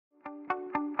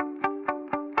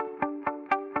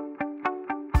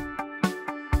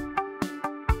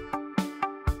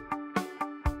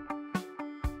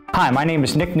Hi, my name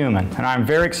is Nick Newman, and I'm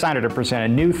very excited to present a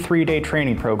new 3-day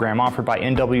training program offered by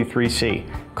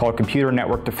NW3C called Computer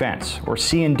Network Defense, or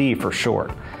C&D for short.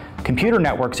 Computer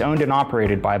networks owned and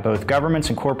operated by both governments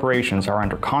and corporations are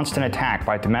under constant attack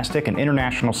by domestic and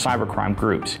international cybercrime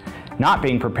groups. Not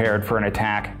being prepared for an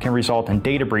attack can result in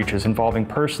data breaches involving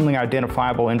personally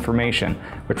identifiable information,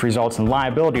 which results in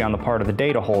liability on the part of the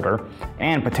data holder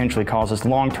and potentially causes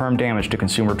long-term damage to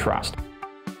consumer trust.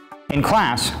 In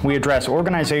class, we address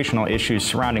organizational issues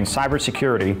surrounding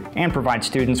cybersecurity and provide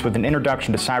students with an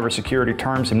introduction to cybersecurity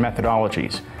terms and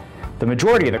methodologies. The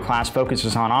majority of the class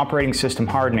focuses on operating system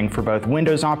hardening for both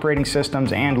Windows operating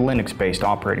systems and Linux-based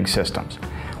operating systems.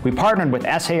 We partnered with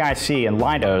SAIC and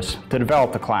Leidos to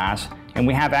develop the class, and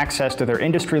we have access to their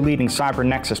industry-leading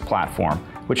CyberNexus platform,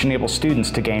 which enables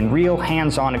students to gain real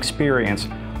hands-on experience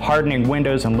hardening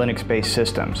Windows and Linux-based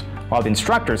systems, while the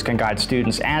instructors can guide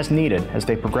students as needed as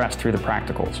they progress through the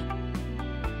practicals.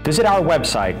 Visit our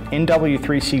website,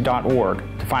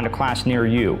 NW3C.org, to find a class near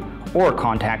you, or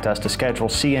contact us to schedule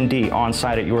C&D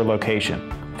on-site at your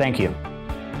location. Thank you.